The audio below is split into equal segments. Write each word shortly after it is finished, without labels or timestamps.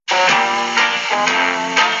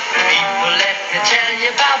you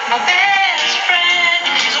about my best friend.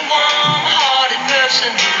 He's a warm-hearted person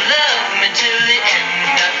who loved me till the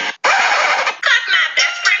end. Got my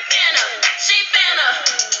best friend Anna. She Anna.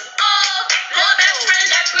 Oh, my best friend.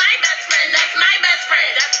 That's my best friend. That's my best friend.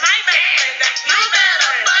 That's my best friend. That's you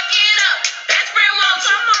better fuck it up. Best friend wants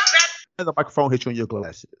some more. The microphone hit you in your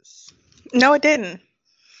glasses. No, it didn't.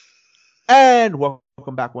 And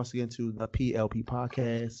welcome back once again to the PLP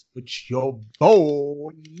podcast with your boy,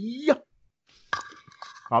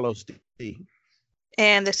 Carlos Steve.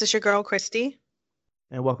 And this is your girl, Christy.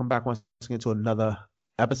 And welcome back once again to another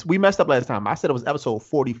episode. We messed up last time. I said it was episode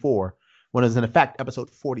 44 when it was in fact episode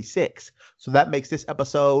 46. So that makes this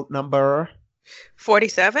episode number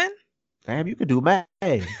 47? Damn, you can do math.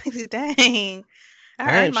 Dang. I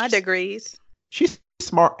earned my degrees. She's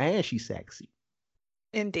smart and she's sexy.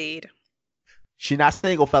 Indeed. She's not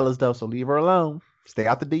single, fellas, though, so leave her alone. Stay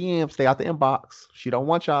out the DM, stay out the inbox. She don't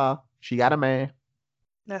want y'all. She got a man.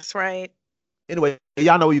 That's right. Anyway,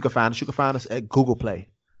 y'all know where you can find us. You can find us at Google Play,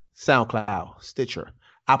 SoundCloud, Stitcher,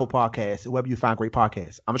 Apple Podcasts, wherever you find great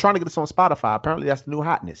podcasts. I'm trying to get this on Spotify. Apparently, that's the new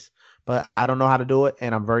hotness. But I don't know how to do it,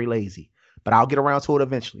 and I'm very lazy. But I'll get around to it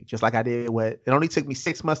eventually, just like I did with... It only took me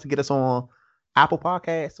 6 months to get us on Apple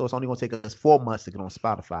Podcasts, so it's only going to take us 4 months to get on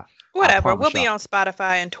Spotify. Whatever. We'll be on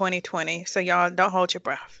Spotify in 2020, so y'all don't hold your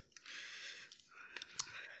breath.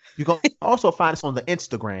 You can also find us on the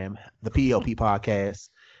Instagram, the PLP Podcast,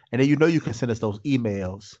 and then you know you can send us those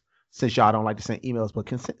emails, since y'all don't like to send emails, but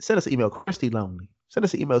can send us an email, Christy Lonely. Send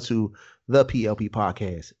us an email to the PLP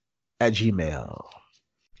Podcast at gmail.com.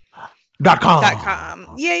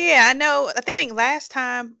 Yeah, I know. I think last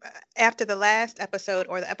time, after the last episode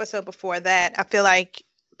or the episode before that, I feel like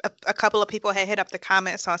a couple of people had hit up the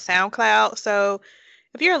comments on SoundCloud. So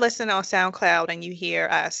if you're listening on SoundCloud and you hear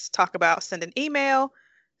us talk about send an email,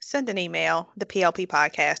 the PLP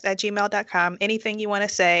podcast at gmail.com. Anything you want to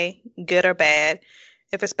say, good or bad.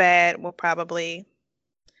 If it's bad, we'll probably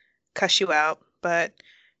cuss you out. But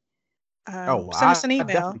send us an email.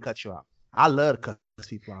 I definitely cut you out. I love to cuss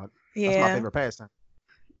people out. Yeah. That's my favorite pastime.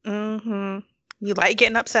 Mm-hmm. You like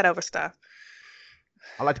getting upset over stuff.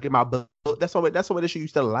 I like to get my blood. That's what this shit you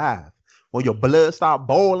still alive. When your blood start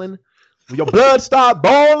boiling, that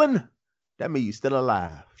means you still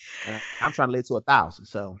alive. And I'm trying to live to 1,000.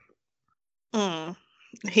 So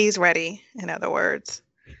he's ready. In other words,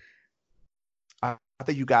 I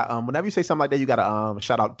think you got whenever you say something like that, you got to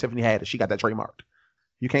shout out Tiffany Haddish. She got that trademarked.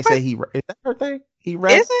 You can't say he. Is that her thing? He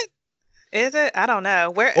read. Is it? I don't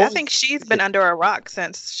know. I think she's been under a rock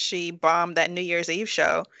since she bombed that New Year's Eve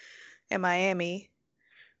show in Miami,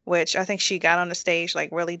 which I think she got on the stage like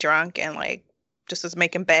really drunk and like just was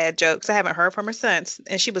making bad jokes. I haven't heard from her since.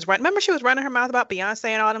 And she was remember she was running her mouth about Beyonce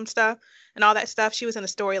and all them stuff and all that stuff. She was in the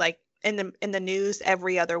story like in the news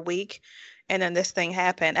every other week, and then this thing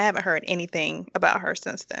happened. I haven't heard anything about her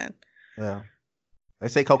since then. Yeah, they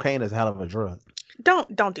say cocaine is a hell of a drug.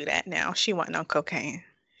 Don't do that now. She wasn't on cocaine.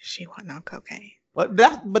 But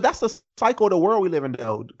that's the cycle of the world we live in,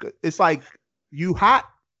 though. It's like you hot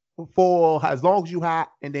for as long as you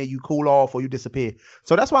hot, and then you cool off or you disappear.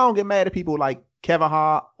 So that's why I don't get mad at people like Kevin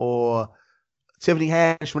Hart or Tiffany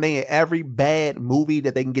Haddish when they in every bad movie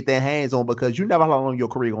that they can get their hands on, because you never know how long your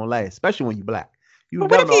career gonna last, especially when you black. You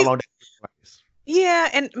never know how long that lasts. Yeah,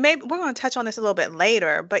 and maybe we're going to touch on this a little bit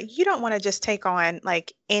later, but you don't want to just take on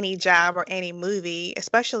like any job or any movie,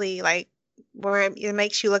 especially like where it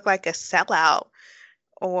makes you look like a sellout,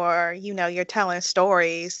 or you're telling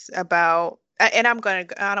stories about, and I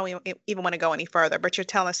don't even want to go any further, but you're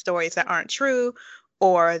telling stories that aren't true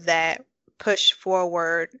or that push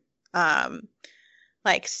forward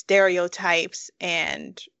like stereotypes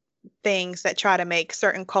and things that try to make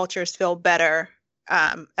certain cultures feel better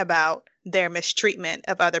about their mistreatment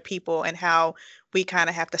of other people, and how we kind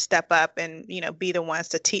of have to step up and be the ones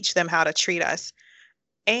to teach them how to treat us.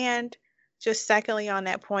 And just secondly on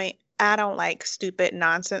that point, I don't like stupid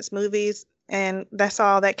nonsense movies, and that's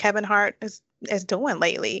all that Kevin Hart is doing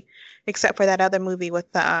lately, except for that other movie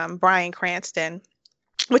with Bryan Cranston,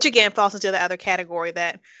 which again falls into the other category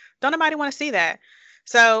that don't nobody want to see that.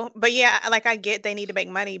 So, but yeah, like I get they need to make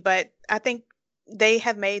money, but I think they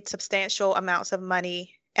have made substantial amounts of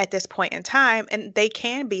money at this point in time, and they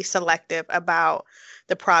can be selective about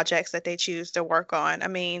the projects that they choose to work on. I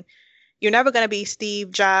mean, you're never going to be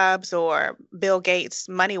Steve Jobs or Bill Gates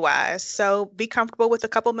money-wise. So be comfortable with a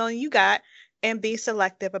couple million you got and be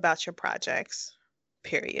selective about your projects,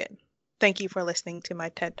 period. Thank you for listening to my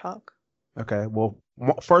TED Talk. Okay, well,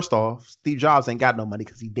 first off, Steve Jobs ain't got no money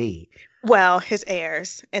because he dead. Well, his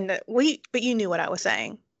heirs. But you knew what I was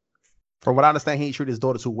saying. From what I understand, he ain't treated his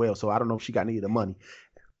daughter too well, so I don't know if she got any of the money.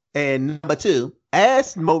 And number two,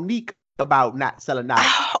 ask Monique about not selling out.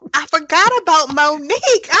 Oh, I forgot about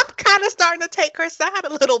Monique. I'm kind of starting to take her side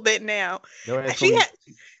a little bit now. Your ass She gonna had,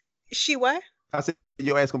 be, she what? I said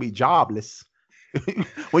your ass gonna be jobless.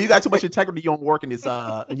 When you got too much integrity, you don't work in this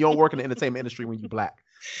you don't work in the entertainment industry when you black.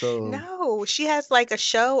 So No, she has like a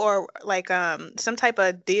show or like some type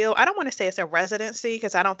of deal. I don't want to say it's a residency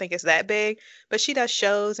because I don't think it's that big, but she does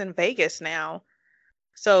shows in Vegas now. I,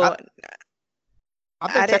 So I I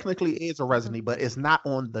think didn't. technically it is a Mhm. residency, but it's not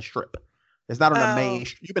on the strip. It's not on the Oh, main.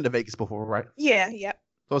 You've been to Vegas before, right? yeah, yep.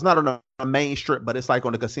 So it's not on the main strip, but it's like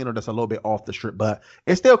on the casino that's a little bit off the strip. But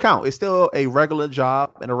it still count. It's still a regular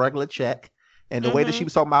job and a regular check. And the way that she Mhm.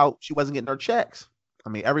 was talking about, she wasn't getting her checks. I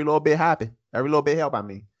mean, every little bit happened. Every little bit helped. I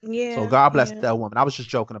mean, so Yeah, God bless yeah. that woman. I was just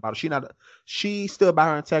joking about it. She stood by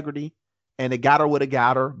her integrity, and it got her what it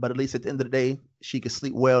got her. But at least at the end of the day, she could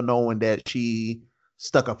sleep well knowing that she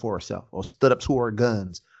stuck up for herself or stood up to her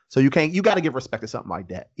guns. So you got to give respect to something like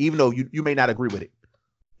that, even though you may not agree with it.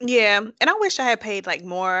 Yeah, and I wish I had paid like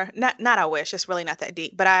more. Not I wish, it's really not that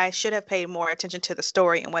deep, but I should have paid more attention to the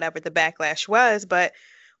story and whatever the backlash was. But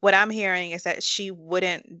what I'm hearing is that she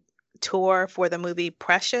wouldn't tour for the movie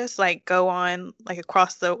Precious, like go on like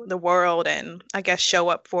across the world and I guess show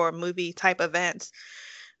up for movie type events.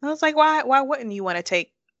 I was like, why wouldn't you want to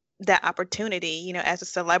take that opportunity, as a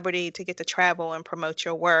celebrity to get to travel and promote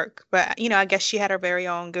your work? But I guess she had her very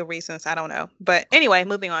own good reasons. I don't know. But anyway,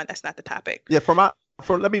 moving on. That's not the topic. Yeah,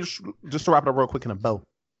 for let me just to wrap it up real quick in a bow.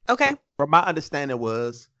 Okay. From my understanding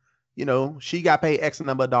was, she got paid X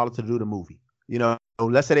number of dollars to do the movie.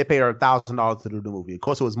 Let's say they paid her $1,000 to do the movie. Of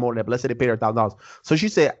course, it was more than that, but let's say they paid her $1,000. So she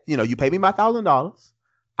said, you paid me my $1,000.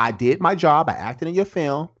 I did my job. I acted in your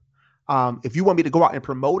film. If you want me to go out and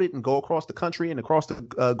promote it and go across the country and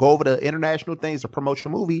go over the international things to promote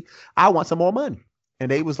your movie, I want some more money. And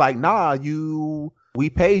they was like, nah, we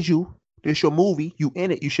paid you. This your movie. You in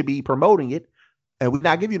it. You should be promoting it. And we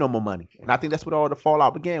not give you no more money. And I think that's what all the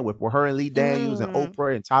fallout began with her and Lee Daniels and Mm.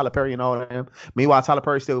 Oprah and Tyler Perry and all of them. Meanwhile, Tyler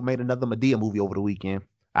Perry still made another Medea movie over the weekend.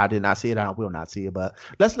 I did not see it. I will not see it. But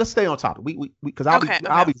let's stay on topic. We because Okay,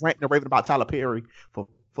 I'll okay. be ranting and raving about Tyler Perry for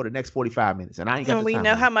the next 45 minutes, and I ain't got And the we time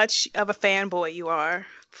know for how that. much of a fanboy you are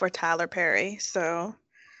for Tyler Perry. So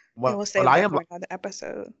we'll Well, save I that am. for another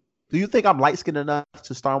episode. Do you think I'm light skinned enough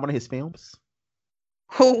to star in one of his films?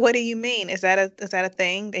 What do you mean? Is that a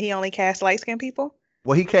thing that he only casts light skinned people?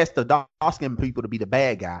 Well, he cast the dark skinned people to be the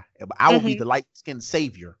bad guy, but I will be Hmm. the light skinned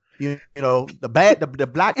savior. The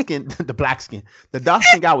black skin, the dark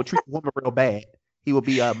skin guy would treat the woman real bad. He would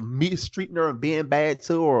be mistreating her and being bad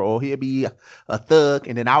to her, or he'd be a thug,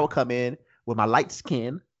 and then I would come in with my light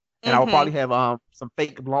skin, and I would Hmm. probably have some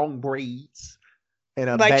fake long braids and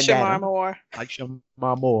a Like Shamar bandana Moore. like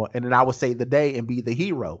Shamar Moore, and then I would save the day and be the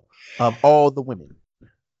hero of all the women.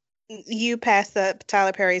 You passed the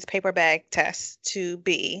Tyler Perry's paper bag test to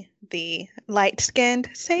be the light skinned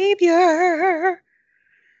savior.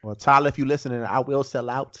 Well, Tyler, if you're listening, I will sell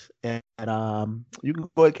out, and you can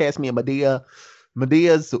go ahead and cast me in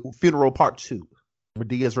Medea's funeral part 2,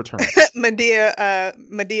 Medea's return. Medea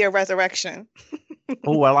Resurrection.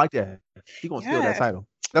 Oh, I like that. She gonna steal that Yeah. title.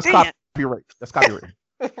 That's Damn. copyright. That's copyright.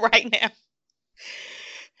 Right now.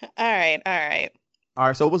 All right, all right. All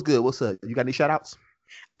right. So what's good? What's up? You got any shout outs?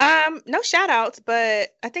 No shout outs,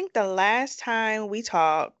 but I think the last time we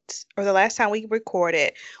talked or the last time we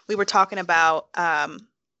recorded, we were talking about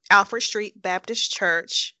Alfred Street Baptist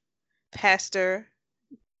Church, Pastor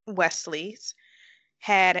Wesley's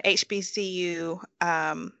had an HBCU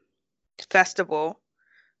festival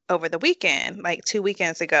over the weekend, like 2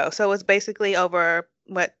 weekends ago. So it was basically over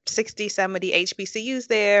 60, 70 HBCUs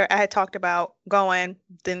there. I had talked about going,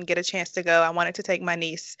 didn't get a chance to go. I wanted to take my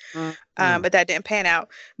niece, Mm-hmm. but that didn't pan out.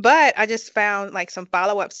 But I just found like some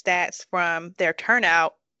follow-up stats from their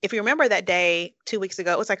turnout. If you remember that day 2 weeks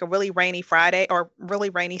ago, it was like a really rainy Friday or really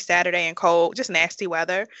rainy Saturday and cold, just nasty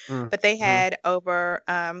weather. But they Mm-hmm. had over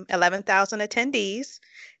 11,000 attendees,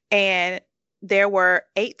 and there were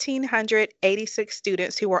 1,886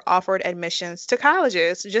 students who were offered admissions to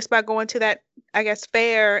colleges just by going to that, I guess,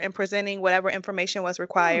 fair and presenting whatever information was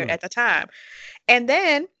required Mm. at the time. And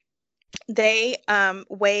then they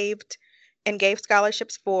waived and gave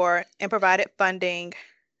scholarships for and provided funding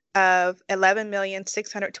of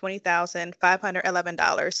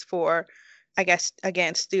 $11,620,511 for, I guess,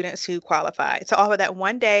 again, students who qualified. So over that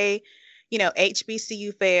one day,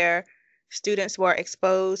 HBCU fair, students were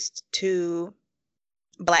exposed to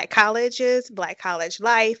Black colleges, Black college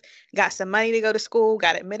life, got some money to go to school,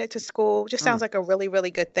 got admitted to school. Just sounds like a really,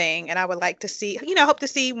 really good thing. And I would like to see, hope to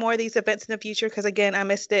see more of these events in the future because, again, I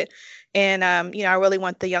missed it. And, I really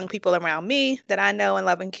want the young people around me that I know and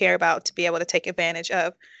love and care about to be able to take advantage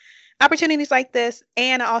of opportunities like this.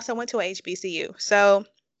 And I also went to a HBCU. So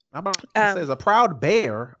I'm about to say, as a proud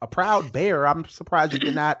bear, I'm surprised you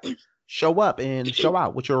did not show up and show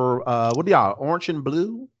out with your, what do y'all, orange and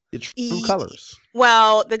blue? The true colors.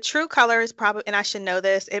 Well, the true colors probably, and I should know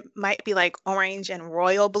this, it might be like orange and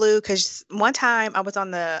royal blue. Because one time I was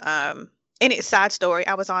on side story,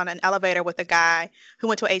 I was on an elevator with a guy who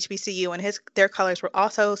went to a HBCU, and their colors were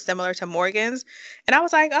also similar to Morgan's. And I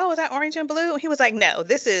was like, "Oh, is that orange and blue?" And he was like, "No,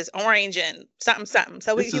 this is orange and something something."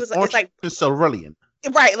 So he was like, "It's like cerulean."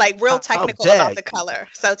 Right, like real technical about the color.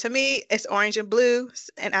 So to me, it's orange and blue,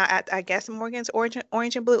 and I guess Morgan's orange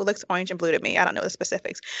and blue. It looks orange and blue to me. I don't know the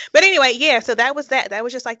specifics, but anyway, yeah. So that was that. That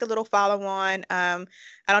was just like the little follow on. I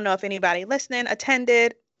don't know if anybody listening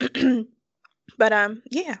attended, but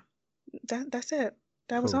yeah, that's it.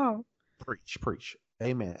 That was all. Preach.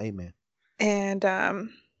 Amen. And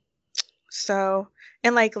so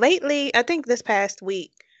and like lately, I think this past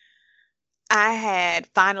week, I had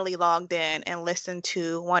finally logged in and listened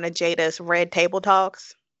to one of Jada's Red Table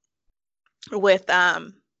Talks with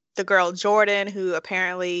the girl Jordan, who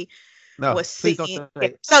apparently was singing.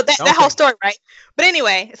 So that whole story, right? But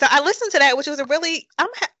anyway, so I listened to that, which was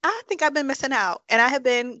I think I've been missing out, and I have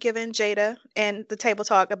been giving Jada and the Table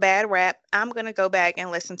Talk a bad rap. I'm gonna go back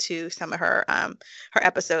and listen to some of her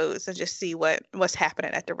episodes and just see what's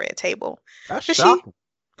happening at the Red Table. That's shocking.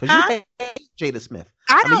 Because you hate Jada Smith.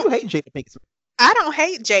 You hate Jada Pinkett Smith. I don't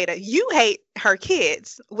hate Jada. You hate her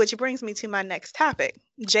kids, which brings me to my next topic.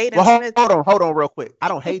 Jaden Smith. Hold on real quick. I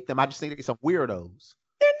don't hate them. I just think they're some weirdos.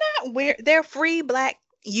 They're not weird. They're free Black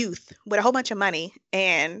youth with a whole bunch of money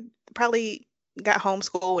and probably got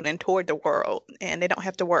homeschooled and toured the world, and they don't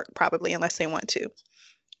have to work probably unless they want to.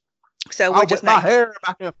 So we're just my hair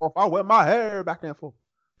back and forth. I wear my hair back and forth.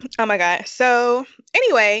 Oh my God. So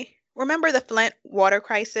anyway, remember the Flint water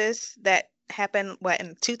crisis that happened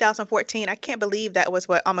in 2014? I can't believe that was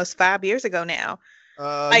almost 5 years ago now.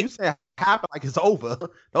 You say happened like it's over.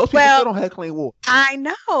 Those people still don't have clean water. I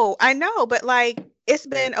know, but like it's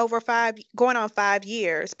been going on 5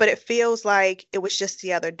 years, but it feels like it was just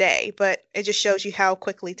the other day. But it just shows you how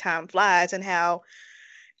quickly time flies and how,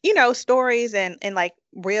 stories and like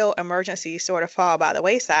real emergencies sort of fall by the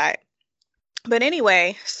wayside. But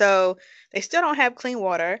anyway, so they still don't have clean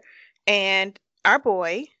water, and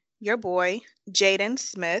your boy, Jaden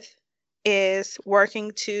Smith, is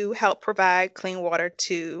working to help provide clean water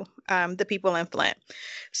to the people in Flint.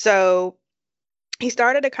 So he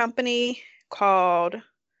started a company called,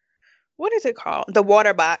 what is it called? The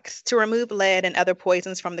Water Box, to remove lead and other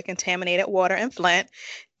poisons from the contaminated water in Flint.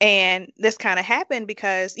 And this kind of happened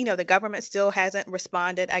because, the government still hasn't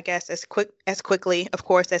responded, I guess, as quickly, of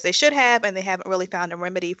course, as they should have. And they haven't really found a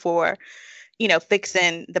remedy for,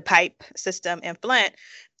 fixing the pipe system in Flint.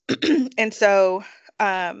 And so,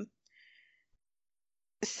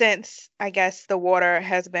 since I guess the water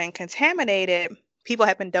has been contaminated, people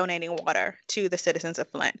have been donating water to the citizens of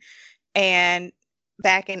Flint. And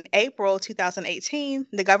back in April 2018,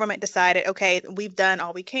 the government decided, okay, we've done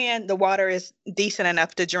all we can. The water is decent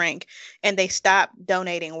enough to drink. And they stopped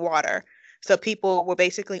donating water. So people were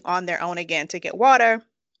basically on their own again to get water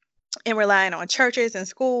and relying on churches and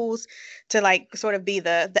schools to like sort of be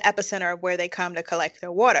the epicenter of where they come to collect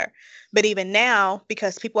their water. But even now,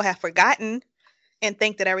 because people have forgotten and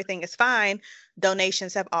think that everything is fine,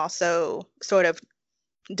 donations have also sort of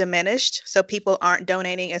diminished. So people aren't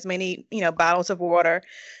donating as many, bottles of water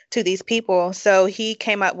to these people. So he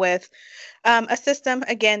came up with a system,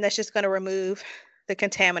 again, that's just going to remove the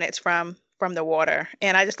contaminants from the water.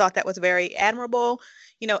 And I just thought that was very admirable,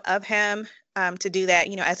 of him to do that,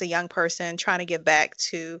 as a young person trying to give back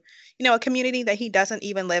to, a community that he doesn't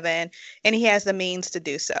even live in, and he has the means to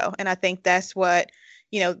do so. And I think that's what,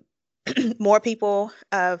 more people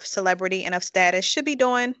of celebrity and of status should be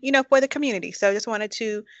doing, for the community. So I just wanted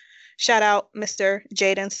to shout out Mr.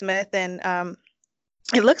 Jaden Smith. And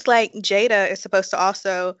it looks like Jada is supposed to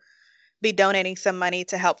also be donating some money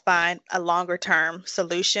to help find a longer term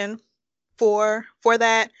solution for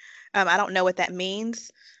that. I don't know what that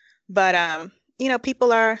means, but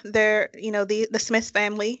people are there, the Smith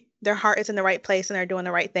family, their heart is in the right place and they're doing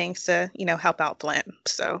the right things to, help out Flint.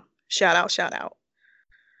 So shout out.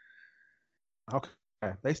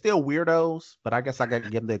 Okay. They still weirdos, but I guess I got to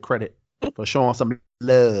give them the credit for showing some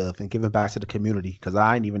love and giving back to the community, because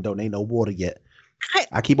I ain't even donate no water yet.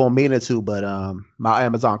 I keep on meaning to, but my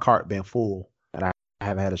Amazon cart been full and I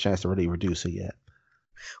haven't had a chance to really reduce it yet.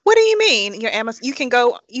 What do you mean? Your Amazon, you can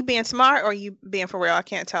go, you being smart or you being for real? I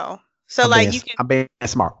can't tell. So like you can. I'm being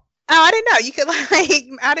smart. Oh, I didn't know. You could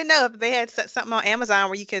like, I didn't know if they had something on Amazon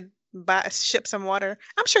where you could ship some water.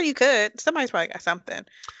 I'm sure you could. Somebody's probably got something.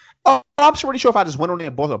 Oh, I'm pretty sure if I just went on there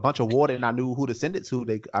and bought a bunch of water and I knew who to send it to,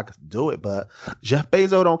 I could do it. But Jeff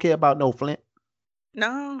Bezos don't care about no Flint.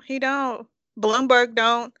 No, he don't. Bloomberg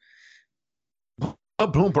don't.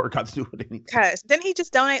 What Bloomberg got to do with anything? Cause didn't he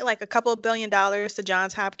just donate like a couple $1 billion to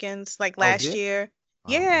Johns Hopkins like last year?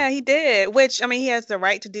 Yeah, he did. Which I mean, he has the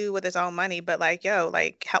right to do with his own money, but like,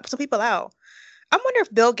 like help some people out. I wonder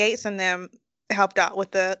if Bill Gates and them helped out with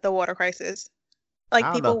the water crisis.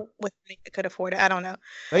 Like people with money that could afford it. I don't know.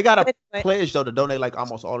 They got a pledge though to donate like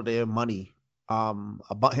almost all of their money. Him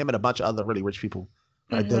and a bunch of other really rich people.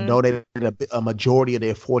 Like they donated a majority of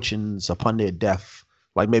their fortunes upon their death.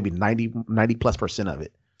 Like maybe 90+% of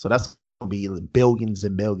it. So that's gonna be billions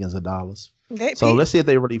and billions of dollars. So let's see if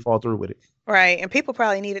they really fall through with it. Right, and people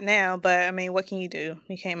probably need it now, but I mean, what can you do?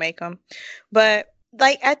 You can't make them. But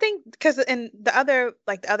like, I think because in the other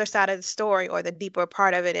side of the story or the deeper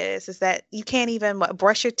part of it is that you can't even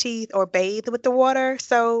brush your teeth or bathe with the water.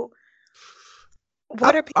 So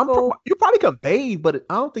what are people? You probably can bathe, but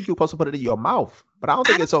I don't think you're supposed to put it in your mouth. But I don't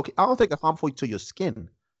think it's okay. I don't think it's harmful to your skin.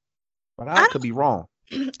 But I could be wrong.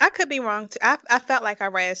 I could be wrong too. I felt like I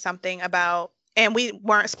read something about, and we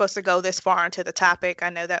weren't supposed to go this far into the topic. I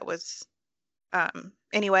know that was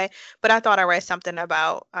anyway, but I thought I read something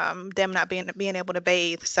about them not being able to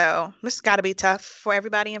bathe. So this has got to be tough for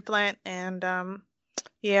everybody in Flint. And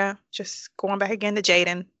yeah, just going back again to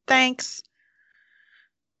Jaden. Thanks.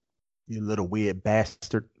 You little weird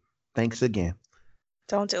bastard. Thanks again.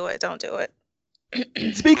 Don't do it. Don't do it.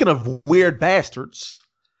 Speaking of weird bastards,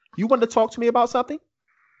 you wanted to talk to me about something?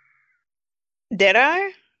 Did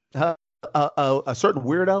I? A certain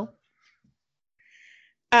weirdo?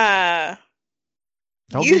 Don't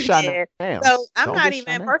you get shot did. down. So I'm not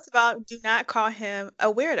even, first of all, do not call him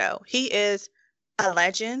a weirdo. He is a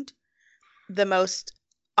legend, the most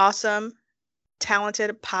awesome,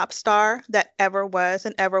 talented pop star that ever was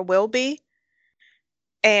and ever will be.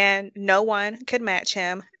 And no one could match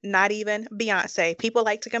him, not even Beyonce. People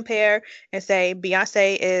like to compare and say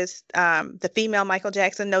Beyonce is the female Michael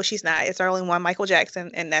Jackson. No, she's not. It's only one Michael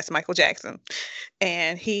Jackson, and that's Michael Jackson.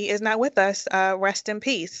 And he is not with us. Rest in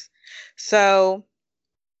peace. So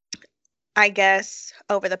I guess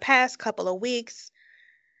over the past couple of weeks,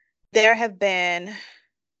 there has been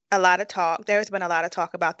a lot of talk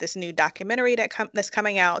about this new documentary that's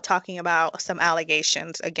coming out talking about some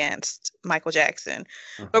allegations against Michael Jackson.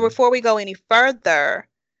 Mm-hmm. But before we go any further,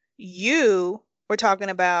 you were talking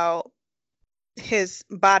about his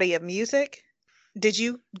body of music. Did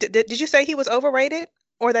you say he was overrated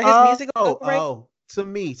or that his music was overrated? Oh, to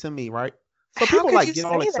me, right? So how people could you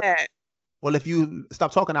say that? Well, if you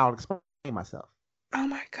stop talking, I'll explain myself. Oh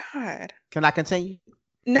my God. Can I continue?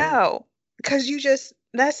 No, because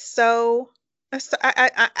I'm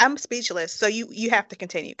speechless. So you have to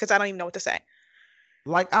continue because I don't even know what to say.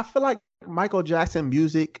 Like, I feel like Michael Jackson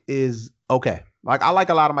music is okay. Like, I like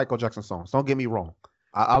a lot of Michael Jackson songs. Don't get me wrong.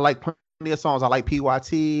 I like plenty of songs. I like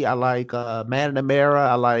PYT. I like Man in the Mirror.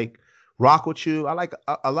 I like Rock With You. I like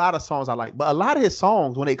a lot of songs I like. But a lot of his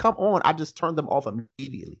songs, when they come on, I just turn them off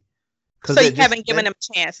immediately. So you haven't given them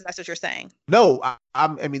a chance. That's what you're saying. No,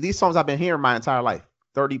 I mean, these songs I've been hearing my entire life,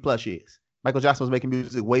 30 plus years. Michael Jackson was making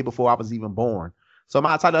music way before I was even born. So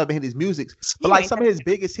my entire life I've been hearing his music. But like some of his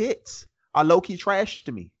biggest hits are low-key trash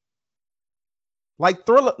to me. Like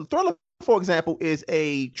Thriller, for example, is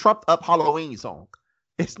a trumped up Halloween song.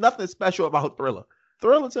 It's nothing special about Thriller.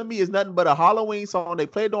 Thriller to me is nothing but a Halloween song. They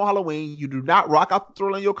play it on Halloween. You do not rock out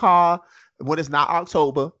Thriller in your car when it's not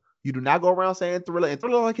October. You do not go around saying Thriller. And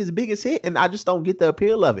Thriller like his biggest hit, and I just don't get the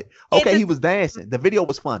appeal of it. Okay, he was dancing. The video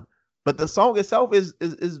was fun. But the song itself is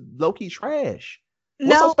low-key trash.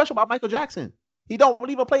 What's so special about Michael Jackson? He don't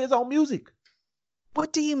even play his own music.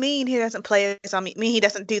 What do you mean he doesn't play his own? Mean he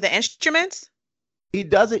doesn't do the instruments? He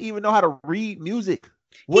doesn't even know how to read music.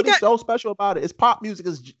 What is so special about it? It's pop music.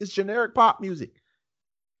 It's generic pop music.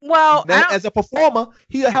 Well, now, as a performer,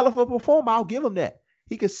 he's a hell of a performer. I'll give him that.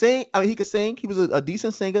 He could sing. I mean, he could sing. He was a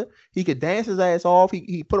decent singer. He could dance his ass off.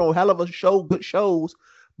 He put on a hell of a show, good shows.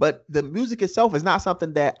 But the music itself is not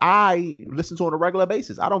something that I listen to on a regular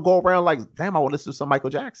basis. I don't go around like, damn, I want to listen to some Michael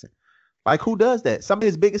Jackson. Like, who does that? Some of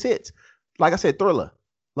his biggest hits, like I said, Thriller,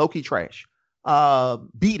 low-key trash.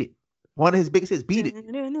 Beat It, one of his biggest hits. Beat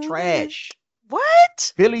It, trash.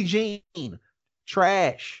 What? Billie Jean,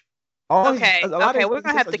 trash. Okay, we're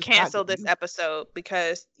gonna have to cancel this episode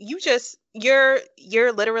because you're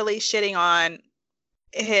literally shitting on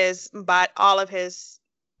all of his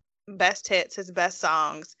best hits, his best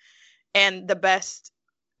songs, and the best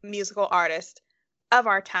musical artist of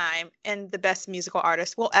our time and the best musical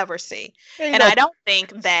artist we'll ever see. And I don't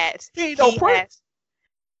think that he no Prince.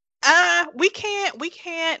 I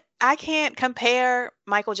can't compare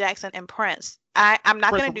Michael Jackson and Prince. I'm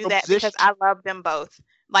not going to do that because I love them both.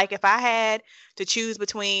 Like if I had to choose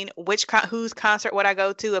between whose concert would I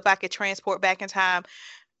go to, if I could transport back in time,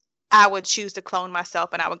 I would choose to clone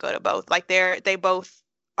myself and I would go to both. Like they both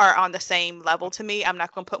are on the same level to me. I'm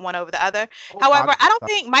not going to put one over the other. However, I don't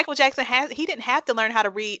think Michael Jackson he didn't have to learn how to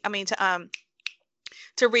read. I mean,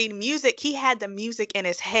 to read music. He had the music in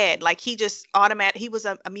his head. Like he just he was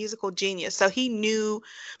a musical genius. So he knew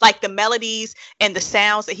like the melodies and the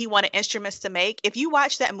sounds that he wanted instruments to make. If you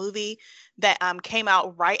watch that movie that came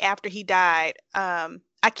out right after he died,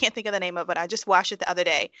 I can't think of the name of it. I just watched it the other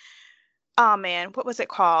day. Oh man, what was it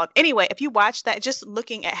called? Anyway, if you watch that, just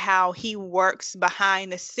looking at how he works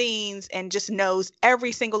behind the scenes and just knows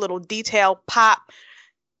every single little detail, pop,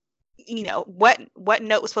 what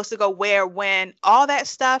note was supposed to go where, when, all that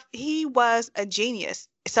stuff, he was a genius.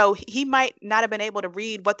 So he might not have been able to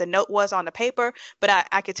read what the note was on the paper, but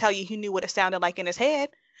I could tell you he knew what it sounded like in his head.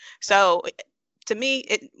 So to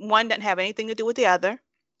me, one doesn't have anything to do with the other.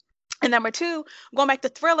 And number two, going back to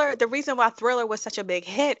Thriller, the reason why Thriller was such a big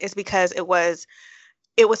hit is because it was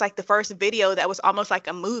like the first video that was almost like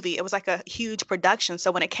a movie. It was like a huge production.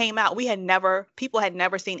 So when it came out, people had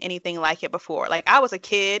never seen anything like it before. Like I was a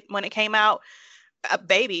kid when it came out, a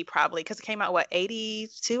baby probably, because it came out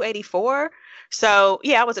 82, 84. So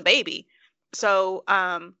yeah, I was a baby. So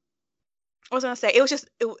I was gonna say it was just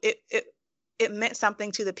it meant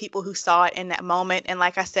something to the people who saw it in that moment. And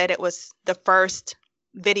like I said, it was the first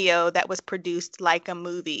video that was produced like a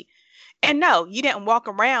movie. And no, you didn't walk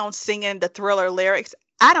around singing the Thriller lyrics.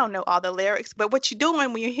 I don't know all the lyrics, but what you're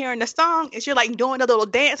doing when you're hearing the song is you're like doing the little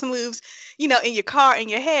dance moves, in your car, in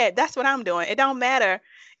your head. That's what I'm doing. It don't matter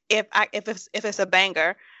if it's a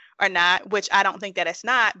banger or not, which I don't think that it's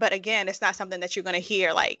not. But again, it's not something that you're going to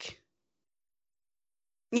hear like,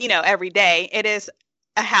 every day. It is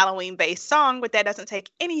a Halloween-based song, but that doesn't take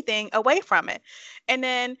anything away from it. And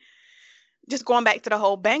then just going back to the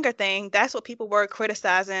whole banger thing, that's what people were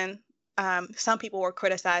criticizing. Some people were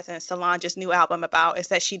criticizing Solange's new album about, is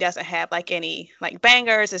that she doesn't have like any like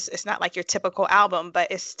bangers. It's not like your typical album,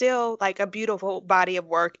 but it's still like a beautiful body of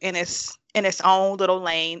work in its own little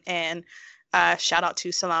lane. And shout out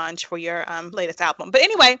to Solange for your latest album. But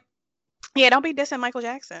anyway, yeah, don't be dissing Michael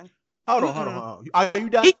Jackson. Hold on. Are you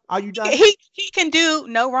done? Are you done? He can do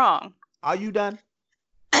no wrong. Are you done?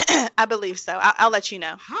 I believe so. I'll let you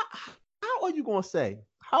know. How are you gonna say?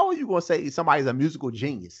 How are you gonna say somebody's a musical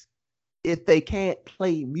genius if they can't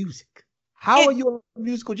play music? How are you a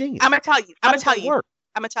musical genius? I'm gonna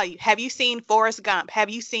tell you. Have you seen Forrest Gump? Have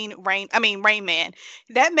you seen Rain Man?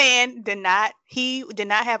 That man did not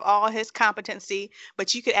have all his competency,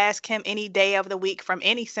 but you could ask him any day of the week from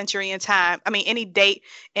any century in time. Any date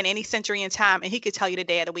in any century in time, and he could tell you the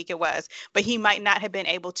day of the week it was. But he might not have been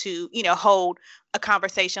able to, hold a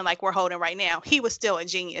conversation like we're holding right now. He was still a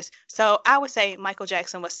genius. So I would say Michael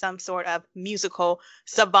Jackson was some sort of musical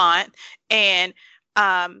savant, and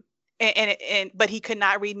but he could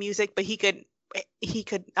not read music, but he could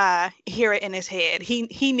hear it in his head.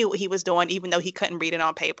 He knew what he was doing, even though he couldn't read it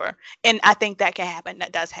on paper. And I think that can happen.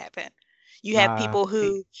 That does happen. You have people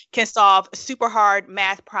who can solve super hard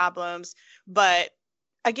math problems, but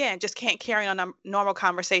again, just can't carry on a normal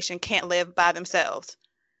conversation, can't live by themselves.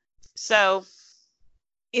 So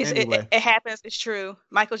it happens. It's true.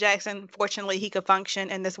 Michael Jackson, fortunately, he could function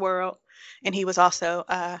in this world, and he was also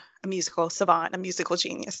a musical savant, a musical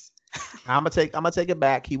genius. I'm gonna take it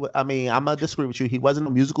back. I'm gonna disagree with you. He wasn't a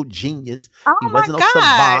musical genius. Oh, he wasn't no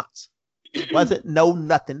savant. He wasn't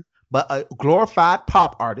nothing but a glorified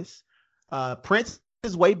pop artist. Prince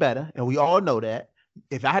is way better, and we all know that.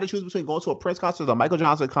 If I had to choose between going to a Prince concert or a Michael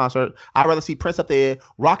Johnson concert, I'd rather see Prince up there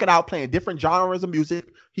rocking out, playing different genres of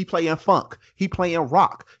music. He playing funk, he playing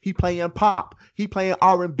rock, he playing pop, he playing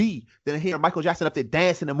R&B, than hearing Michael Jackson up there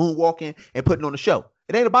dancing and moonwalking and putting on the show.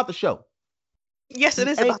 It ain't about the show. Yes, it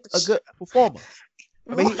is about the show. Good performer.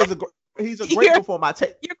 He's a great performer.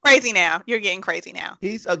 You're crazy now. You're getting crazy now.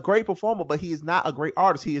 He's a great performer, but he is not a great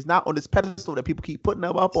artist. He is not on this pedestal that people keep putting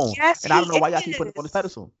him up on. Yes, and I don't know why y'all keep putting him on this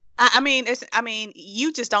pedestal.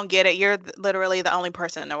 You just don't get it. You're literally the only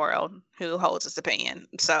person in the world who holds this opinion.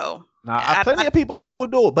 So plenty of people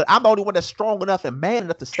do it, but I'm the only one that's strong enough and man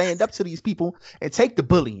enough to stand up to these people and take the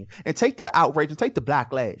bullying and take the outrage and take the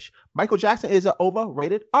backlash. Michael Jackson is an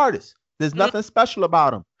overrated artist. There's nothing special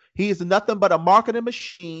about him. He is nothing but a marketing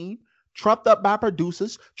machine trumped up by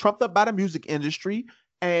producers, trumped up by the music industry,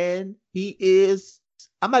 and he is.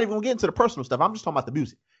 I'm not even gonna get into the personal stuff. I'm just talking about the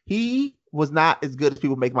music. He was not as good as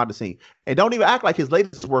people make him out to seem. And don't even act like his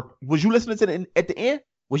latest work. Was you listening to at the end?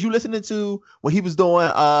 Was you listening to when he was doing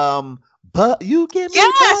but you give me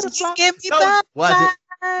Yes, butterflies? you give me No, was it?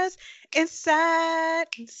 butterflies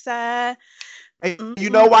inside. And you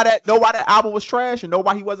know why that album was trash and know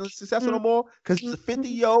why he wasn't successful no more? Because he's a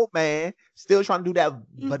 50-year-old man still trying to do that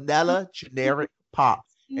vanilla generic pop.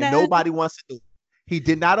 And nobody wants to do it. He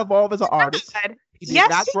did not evolve as an artist. He did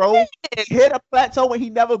not grow. He hit a plateau and he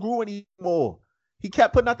never grew anymore. He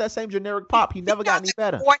kept putting out that same generic pop. He never got any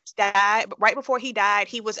better. Right before he died,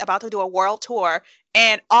 he was about to do a world tour,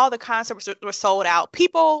 and all the concerts were sold out.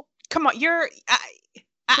 People, come on,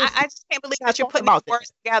 I just can't believe that you're putting these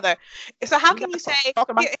words together. So how can you say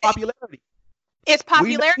talking about popularity? It's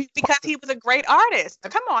popularity because he was a great artist.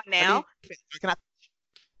 Come on now.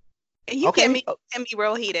 You get me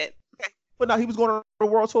real heated. But no, he was going on a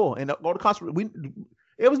world tour and go to concert.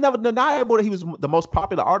 It was never deniable that he was the most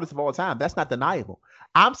popular artist of all time. That's not deniable.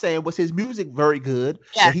 I'm saying, was his music very good?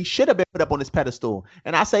 Yeah. That he should have been put up on this pedestal.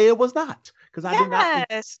 And I say it was not. Because I did not.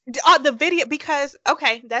 Yes. The video, because,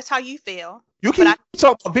 okay, that's how you feel. You can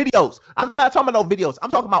talk about videos. I'm not talking about no videos.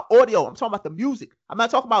 I'm talking about audio. I'm talking about the music. I'm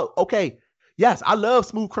not talking about, okay, yes, I love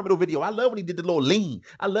Smooth Criminal video. I love when he did the little lean.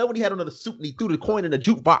 I love when he had on the suit and he threw the coin in the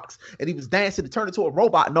jukebox and he was dancing to turn into a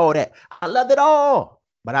robot and all that. I loved it all.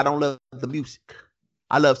 But I don't love the music.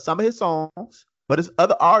 I love some of his songs, but it's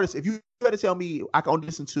other artists. If you had to tell me I can only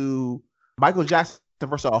listen to Michael Jackson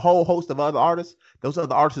versus a whole host of other artists, those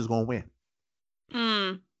other artists is going to win.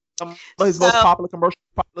 Some of his most popular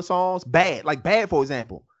songs, Bad, like Bad, for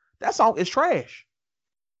example. That song is trash.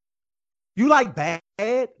 You like Bad?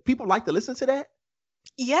 People like to listen to that?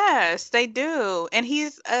 Yes, they do. And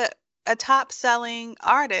he's a top-selling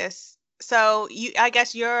artist. So I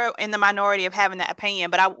guess you're in the minority of having that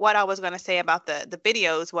opinion. But what I was going to say about the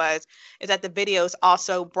videos is that the videos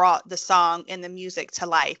also brought the song and the music to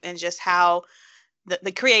life, and just how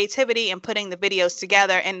the creativity and putting the videos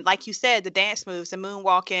together. And like you said, the dance moves, the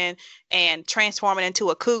moonwalking and transforming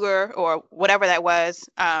into a cougar or whatever that was.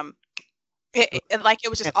 It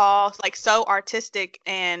was just all like so artistic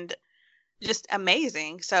and just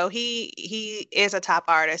amazing. So he is a top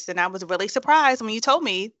artist, and I was really surprised when you told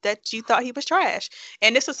me that you thought he was trash.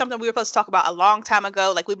 And this was something we were supposed to talk about a long time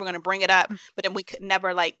ago. Like, we were going to bring it up, but then we could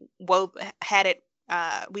never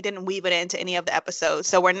we didn't weave it into any of the episodes.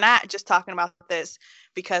 So we're not just talking about this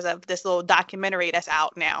because of this little documentary that's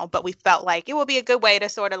out now, but we felt like it would be a good way to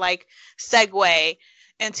sort of like segue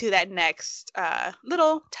into that next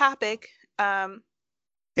little topic.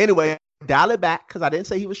 Anyway, dial it back, because I didn't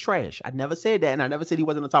say he was trash. I never said that, and I never said he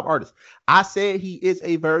wasn't a top artist. I said he is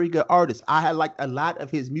a very good artist. I had liked a lot of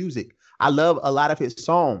his music. I love a lot of his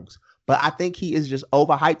songs, but I think he is just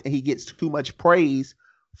overhyped and he gets too much praise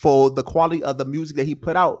for the quality of the music that he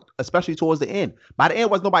put out, especially towards the end. By the end,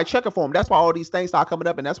 was nobody checking for him. That's why all these things started coming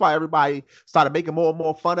up, and that's why everybody started making more and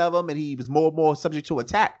more fun of him, and he was more and more subject to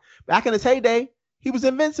attack. Back in his heyday, he was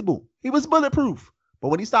invincible. He was bulletproof. But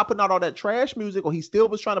when he stopped putting out all that trash music, or he still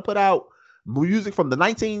was trying to put out music from the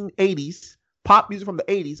 1980s, pop music from the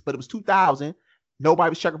 80s, but it was 2000, nobody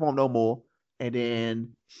was checking for him no more. And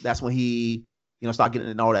then that's when he, started getting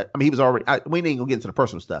into all that. I mean, he was already, we ain't gonna get into the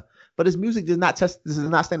personal stuff, but his music does not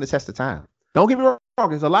stand the test of time. Don't get me wrong.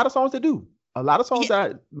 There's a lot of songs that do. A lot of songs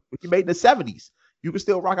that he made in the 70s, you can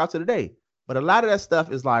still rock out to today. But a lot of that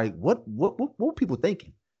stuff is like, what were people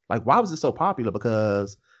thinking? Like, why was it so popular?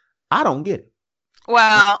 Because I don't get it.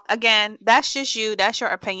 Well, again, that's just you. That's your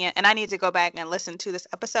opinion. And I need to go back and listen to this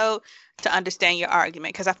episode to understand your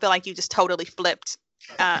argument, because I feel like you just totally flipped.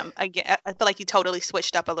 Again, I feel like you totally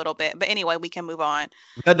switched up a little bit. But anyway, we can move on.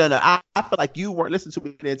 No. I feel like you weren't listening to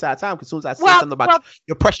me the entire time, because as soon as I said something about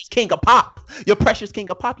your precious king of pop,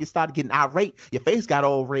 you started getting irate. Your face got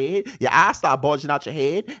all red. Your eyes started bulging out your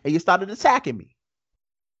head, and you started attacking me.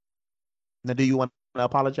 Now, do you want to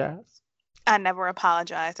apologize? I never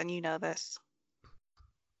apologize, and you know this.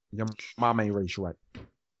 Your mom ain't raised you right.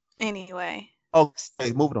 Anyway.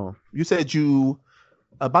 Okay, moving on. You said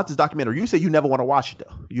about this documentary, you said you never want to watch it,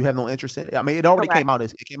 though. You have no interest in it. I mean, it already came out.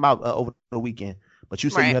 It came out over the weekend, but you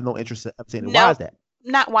said you have no interest in seeing it. Why is that?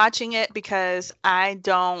 Not watching it because I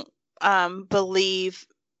don't believe.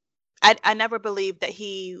 I never believed that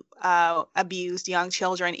he abused young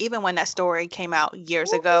children, even when that story came out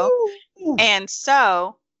years ago. And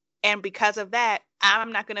because of that,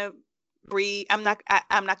 I'm not gonna I'm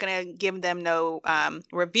not gonna give them no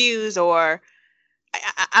reviews or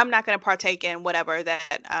I'm not going to partake in whatever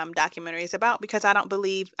that documentary is about because I don't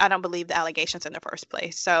believe the allegations in the first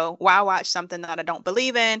place. So why watch something that I don't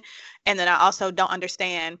believe in, and then I also don't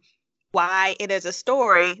understand why it is a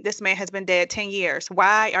story. This man has been dead 10 years.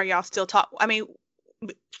 Why are y'all still talking? I mean,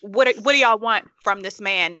 what do y'all want from this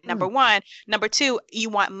man? Number one. Number two, you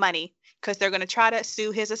want money because they're going to try to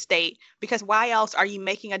sue his estate. Because why else are you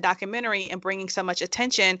making a documentary and bringing so much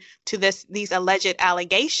attention to these alleged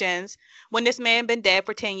allegations when this man been dead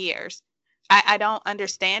for 10 years? I don't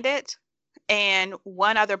understand it. And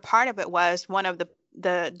one other part of it was one of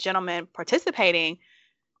the gentlemen participating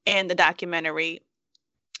in the documentary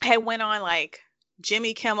had went on like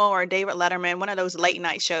Jimmy Kimmel or David Letterman, one of those late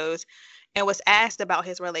night shows, and was asked about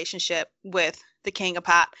his relationship with the King of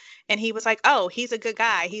Pop. And he was like, oh, he's a good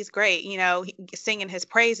guy. He's great, singing his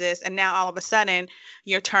praises. And now all of a sudden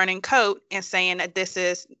you're turning coat and saying that this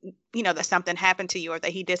is, that something happened to you or that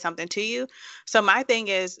he did something to you. So my thing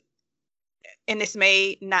is, and this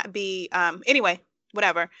may not be, anyway,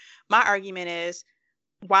 whatever. My argument is,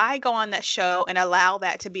 why go on that show and allow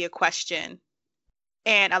that to be a question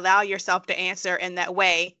and allow yourself to answer in that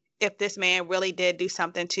way if this man really did do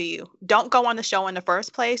something to you? Don't go on the show in the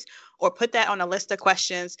first place or put that on a list of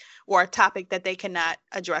questions or a topic that they cannot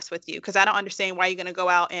address with you. Because I don't understand why you're going to go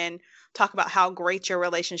out and talk about how great your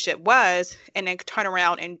relationship was and then turn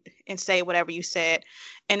around and say whatever you said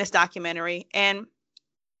in this documentary. And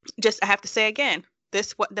just, I have to say again,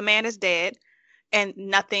 the man is dead and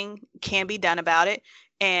nothing can be done about it.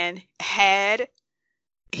 And had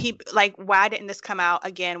he, like, why didn't this come out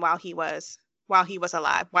again while he was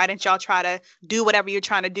alive? Why didn't y'all try to do whatever you're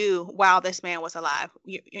trying to do while this man was alive?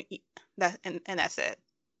 And that's it.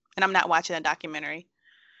 And I'm not watching a documentary.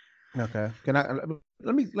 Okay.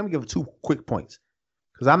 Let me give 2 quick points,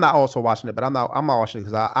 because I'm not also watching it, but I'm not watching it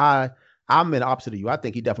because I'm in the opposite of you. I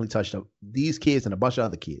think he definitely touched up these kids and a bunch of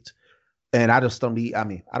other kids, and I just don't need. I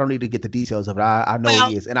mean, I don't need to get the details of it. I know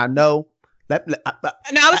he is, and I know. No,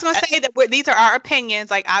 I was going to say that these are our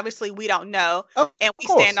opinions. Like, obviously, we don't know, and we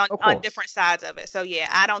stand on different sides of it. So, yeah,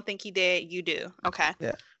 I don't think he did. You do. Okay.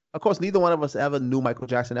 Yeah. Of course, neither one of us ever knew Michael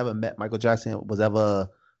Jackson, ever met Michael Jackson, was ever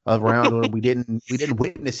around him. We didn't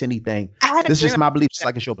witness anything. This is just my belief, just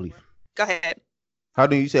like it's your belief. Go ahead. How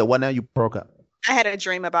do you say what now? You broke up. I had a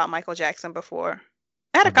dream about Michael Jackson before.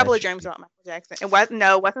 I had a couple of dreams about Michael Jackson. It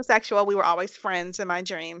wasn't sexual. We were always friends in my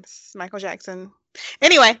dreams. Michael Jackson.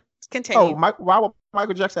 Anyway. Continue. Oh, why would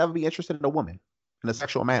Michael Jackson ever be interested in a woman in a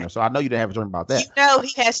sexual manner? So I know you didn't have a dream about that.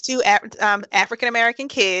 He has 2 African American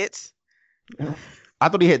kids. I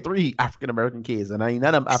thought he had 3 African American kids, and I ain't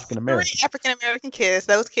none of them African American. 3 African American kids.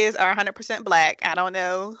 Those kids are 100% black. I don't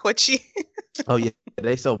know what you. Oh yeah,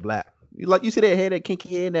 they so black. You see that hair, that kinky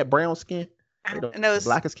hair, and that brown skin. And those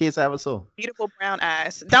blackest kids I ever saw. Beautiful brown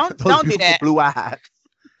eyes. Don't do that. Blue eyes.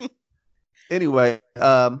 Anyway,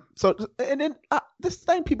 so and then this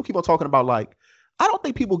thing people keep on talking about, like, I don't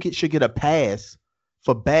think people should get a pass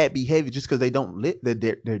for bad behavior just because they don't live. They're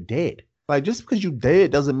dead. Like, just because you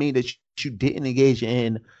dead doesn't mean that you didn't engage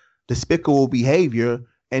in despicable behavior,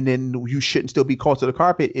 and then you shouldn't still be called to the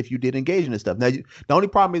carpet if you did engage in this stuff. Now, the only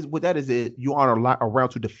problem is with that is that you aren't around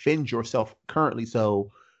to defend yourself currently,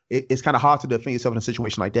 so it's kind of hard to defend yourself in a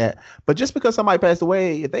situation like that. But just because somebody passed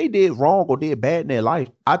away, if they did wrong or did bad in their life,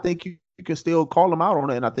 I think you can still call them out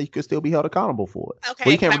on it, and I think you can still be held accountable for it. Okay,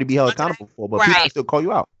 well, you can't really be held accountable for it, but people can still call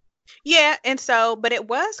you out. Yeah, and so, but it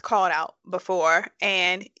was called out before,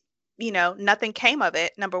 and nothing came of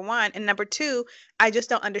it, number one. And number two, I just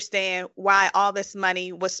don't understand why all this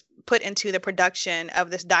money was put into the production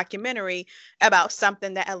of this documentary about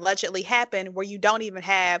something that allegedly happened where you don't even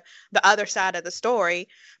have the other side of the story.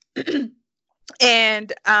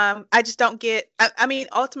 And I just don't get, I mean,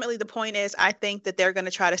 ultimately the point is, I think that they're going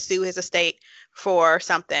to try to sue his estate for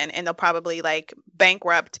something, and they'll probably like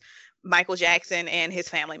bankrupt Michael Jackson and his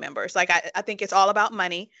family members. Like, I think it's all about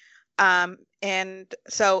money. And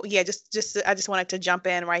so, yeah, I just wanted to jump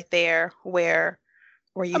in right there where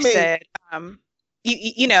you said, I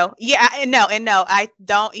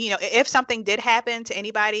don't, if something did happen to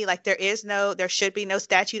anybody, like there should be no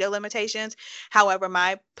statute of limitations. However,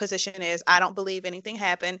 my position is I don't believe anything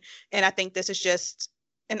happened. And I think this is just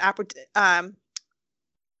an opportunity.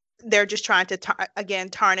 They're just trying to,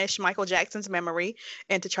 tarnish Michael Jackson's memory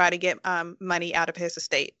and to try to get money out of his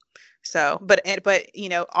estate. So, but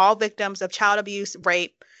all victims of child abuse,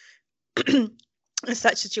 rape, in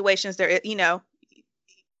such situations, the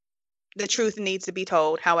truth needs to be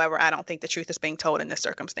told. However, I don't think the truth is being told in this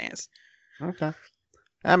circumstance. Okay.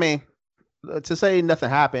 I mean, to say nothing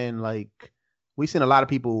happened, like, we've seen a lot of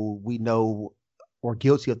people we know were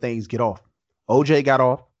guilty of things get off. OJ got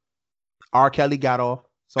off. R. Kelly got off.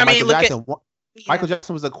 So I mean, Michael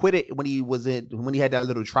Jackson was acquitted when he had that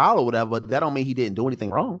little trial or whatever. That don't mean he didn't do anything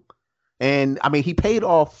wrong. And I mean, he paid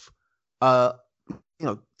off,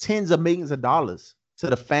 tens of millions of dollars to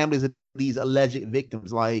the families of these alleged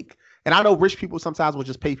victims. Like, and I know rich people sometimes will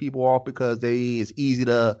just pay people off because it's easy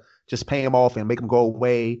to just pay them off and make them go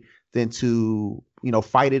away than to,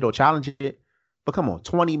 fight it or challenge it. But come on,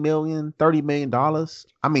 $20 million, $30 million.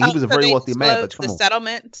 I mean, he was a very wealthy man, but come on. The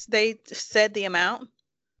settlements, they said the amount.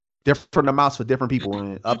 Different amounts for different people,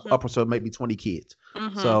 and up to maybe 20 kids.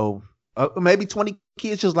 Mm-hmm. So maybe 20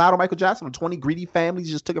 kids just lied on Michael Jackson, or 20 greedy families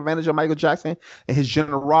just took advantage of Michael Jackson and his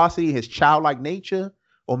generosity, his childlike nature,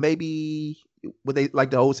 or maybe would they,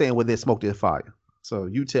 like the old saying, would they smoke their fire? So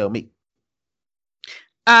you tell me.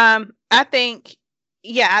 I think,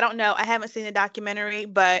 I don't know. I haven't seen the documentary,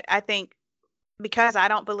 but I think because I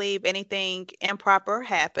don't believe anything improper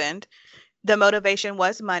happened, the motivation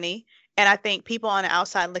was money. And I think people on the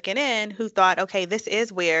outside looking in who thought, okay, this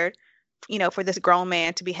is weird, for this grown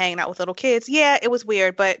man to be hanging out with little kids. Yeah, it was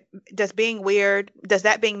weird. But does that being weird,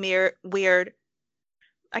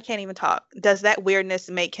 I can't even talk. Does that weirdness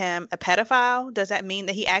make him a pedophile? Does that mean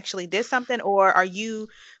that he actually did something? Or are you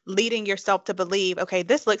leading yourself to believe, okay,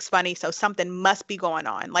 this looks funny, so something must be going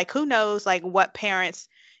on? Like, who knows, like, what parents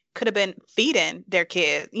could have been feeding their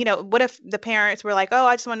kid? What if the parents were like, oh,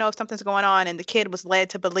 I just want to know if something's going on, and the kid was led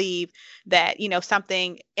to believe that,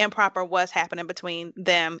 something improper was happening between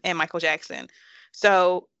them and Michael Jackson.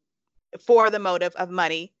 So for the motive of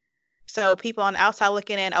money. So people on the outside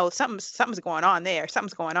looking in, oh, something's going on there.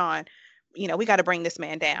 Something's going on. We got to bring this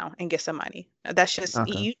man down and get some money. That's just,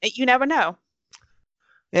 okay. You never know.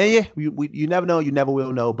 Yeah. You never know. You never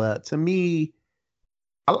will know. But to me,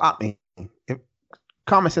 I mean,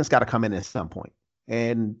 common sense got to come in at some point.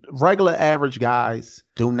 And regular average guys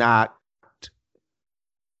do not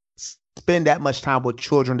spend that much time with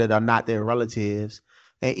children that are not their relatives.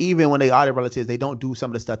 And even when they are their relatives, they don't do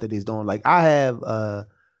some of the stuff that he's doing. Like, I have,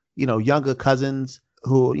 younger cousins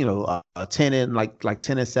who, 10 and like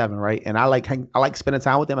 10 and 7, right? And I like spending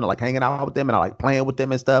time with them, and I like hanging out with them, and I like playing with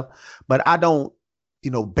them and stuff. But I don't,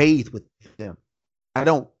 bathe with them. I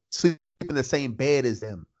don't sleep in the same bed as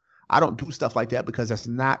them. I don't do stuff like that because it's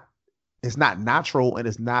not natural and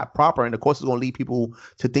it's not proper. And of course, it's going to lead people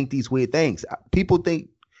to think these weird things. People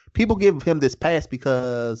give him this pass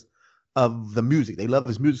because of the music. They love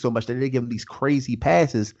his music so much that they give him these crazy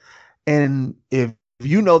passes. And if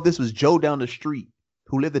this was Joe down the street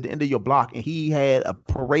who lived at the end of your block, and he had a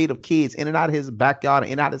parade of kids in and out of his backyard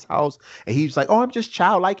and in and out of his house, and he's like, oh, I'm just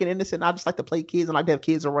childlike and innocent, I just like to play kids and like to have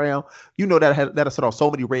kids around, that'll set off so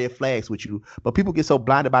many red flags with you. But people get so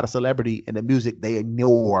blinded by the celebrity and the music, they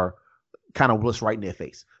ignore kind of what's right in their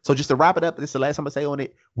face. So just to wrap it up, this is the last time I say on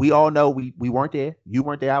it. We all know we weren't there. You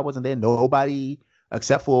weren't there. I wasn't there. Nobody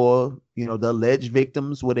except for, the alleged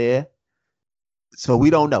victims were there. So we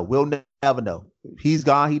don't know. We'll never know. He's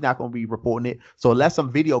gone. He's not going to be reporting it. So unless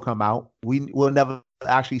some video come out, we'll never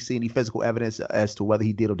actually see any physical evidence as to whether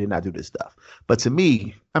he did or did not do this stuff. But to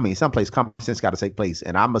me, I mean, someplace common sense got to take place.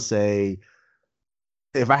 And I'm going to say,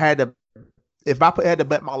 if I had to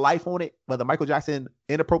bet my life on it, whether Michael Jackson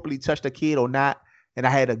inappropriately touched a kid or not, and I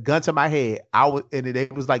had a gun to my head, and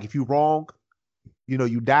it was like, if you wrong,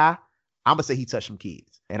 you die. I'm gonna say he touched some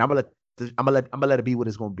kids, and I'm gonna let it be what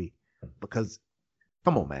it's gonna be, because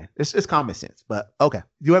come on, man, it's common sense. But okay,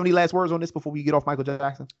 do you have any last words on this before we get off Michael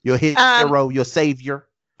Jackson? Your hero, your savior.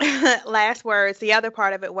 Last words. The other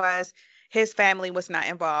part of it was his family was not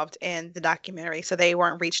involved in the documentary, so they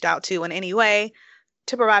weren't reached out to in any way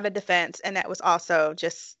to provide a defense. And that was also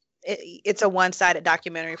just, it's a one-sided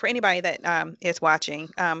documentary for anybody that is watching.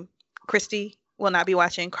 Christy will not be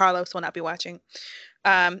watching. Carlos will not be watching.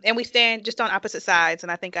 And we stand just on opposite sides.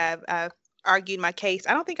 And I think I've argued my case.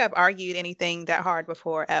 I don't think I've argued anything that hard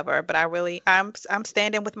before ever, but I'm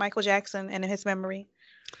standing with Michael Jackson and in his memory.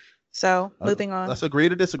 So moving on. Let's agree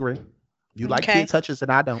to disagree. You like kid touches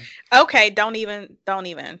and I don't. Okay. Don't even.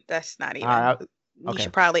 That's not even. You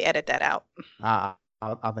should probably edit that out. I'll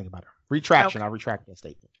think about it. Retraction. Okay. I'll retract that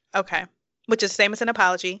statement. Okay. Which is the same as an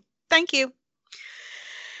apology. Thank you.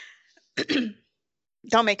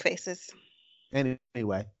 Don't make faces. Anyway,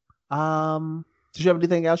 did you have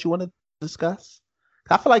anything else you want to discuss?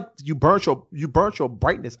 I feel like you burnt your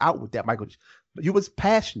brightness out with that, Michael. You was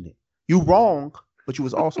passionate. You wrong, but you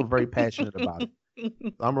was also very passionate about it.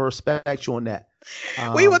 I'm gonna respect you on that.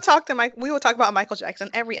 We will talk about Michael Jackson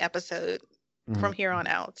every episode from here on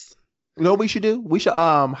out. You know what we should do? We should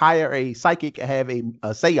hire a psychic and have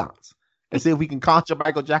a seance and see if we can conjure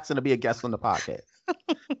Michael Jackson to be a guest on the podcast.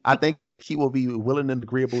 I think he will be willing and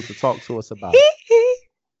agreeable to talk to us about it.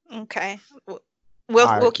 Okay. All We'll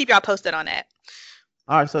right. keep y'all posted on that.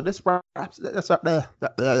 All right. So this wraps. That's up there.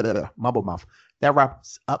 Mumble mouth. That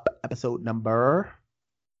wraps up episode number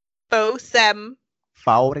 07.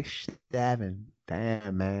 47.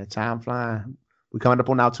 Damn, man. Time flying. We're coming up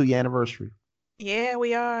on our 2-year anniversary. Yeah,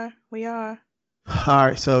 we are. We are. All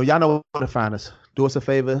right. So y'all know where to find us. Do us a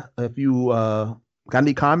favor. If you got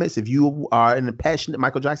any comments, if you are an passionate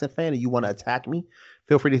Michael Jackson fan and you want to attack me,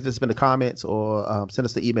 feel free to just spin the comments or send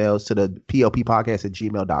us the emails to the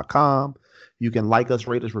plppodcast@gmail.com. You can like us,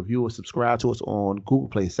 rate us, review us, subscribe to us on Google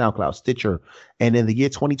Play, SoundCloud, Stitcher, and in the year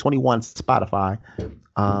 2021, Spotify.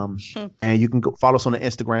 And you can go follow us on the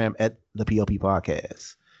Instagram at the PLP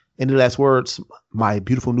Podcast. Any last words, my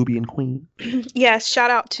beautiful Nubian queen? Yes,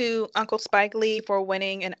 shout out to Uncle Spike Lee for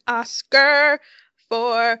winning an Oscar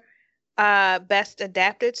for Best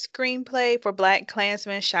Adapted Screenplay for Black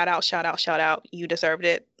Klansman. Shout out, shout out, shout out. You deserved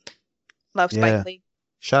it. Love Spike Lee.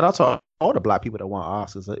 Shout out to all the Black people that won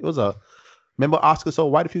Oscars. It was remember Oscars So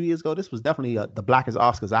White a few years ago? This was definitely the blackest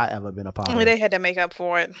Oscars I ever been a part of. They had to make up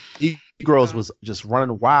for it. Negroes was just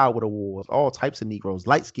running wild with awards. All types of Negroes,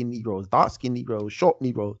 light-skinned Negroes, dark-skinned Negroes, short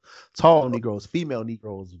Negroes, tall Negroes, female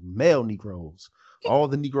Negroes, male Negroes, all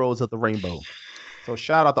the Negroes of the rainbow. So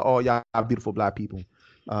shout out to all y'all beautiful Black people.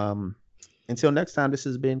 Until next time, this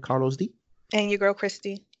has been Carlos D. And your girl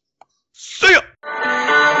Christy. See ya!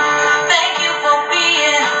 Thank you for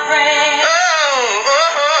being a friend.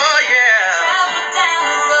 Oh, yeah. Travel down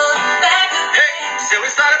the road, back again. Hey, so we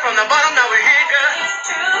started from the bottom, now we're here.